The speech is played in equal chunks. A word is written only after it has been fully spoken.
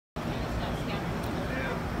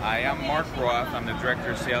Hi, I'm Mark Roth. I'm the Director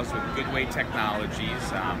of Sales with Goodway Technologies.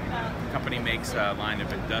 The company makes a line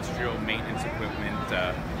of industrial maintenance equipment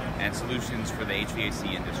and solutions for the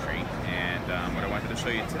HVAC industry. And what I wanted to show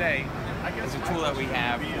you today is a tool that we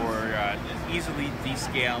have for easily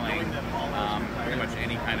descaling pretty much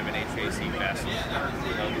any kind of an HVAC vessel.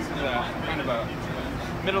 So this is kind of a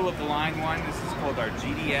middle of the line one. This is called our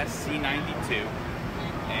GDS C92.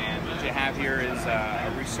 And what you have here is a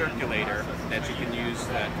recirculator that you can use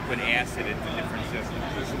to put acid into different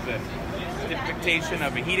systems. This is a depiction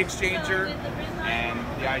of a heat exchanger, and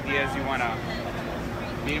the idea is you want to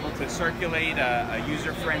be able to circulate a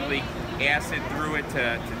user-friendly acid through it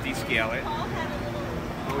to descale it.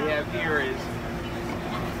 What we have here is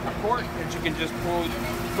a port that you can just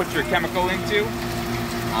put your chemical into.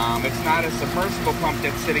 It's not a submersible pump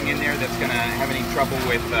that's sitting in there that's going to have any trouble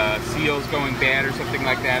with seals going bad or something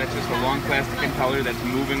like that. It's just a long plastic impeller that's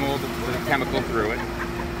moving all the chemical through it.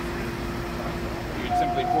 You would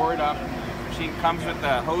simply pour it up. The machine comes with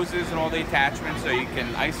the hoses and all the attachments, so you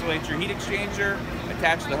can isolate your heat exchanger,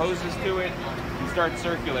 attach the hoses to it, and start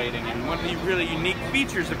circulating. And one of the really unique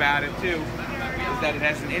features about it too is that it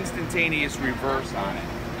has an instantaneous reverse on it.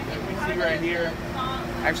 You can see right here.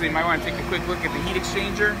 Actually, you might want to take a quick look at the heat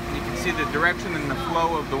exchanger. You can see the direction and the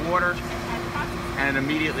flow of the water, and it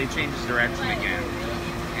immediately changes direction again.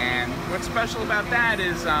 And what's special about that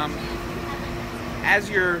is as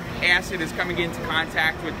your acid is coming into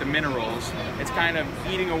contact with the minerals, it's kind of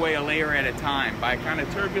eating away a layer at a time. By kind of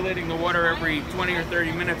turbulating the water every 20 or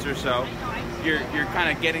 30 minutes or so, you're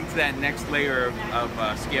kind of getting to that next layer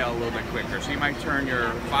of scale a little bit quicker. So you might turn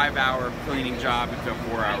your 5-hour cleaning job into a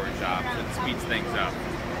 4-hour job, so it speeds things up.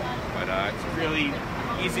 But it's a really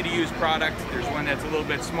easy to use product. There's one that's a little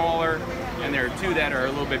bit smaller, and there are two that are a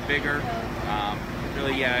little bit bigger.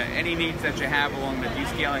 Really, any needs that you have along the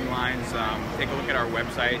descaling lines, take a look at our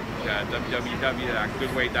website,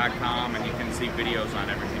 www.goodway.com, and you can see videos on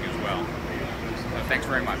everything as well. So thanks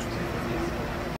very much.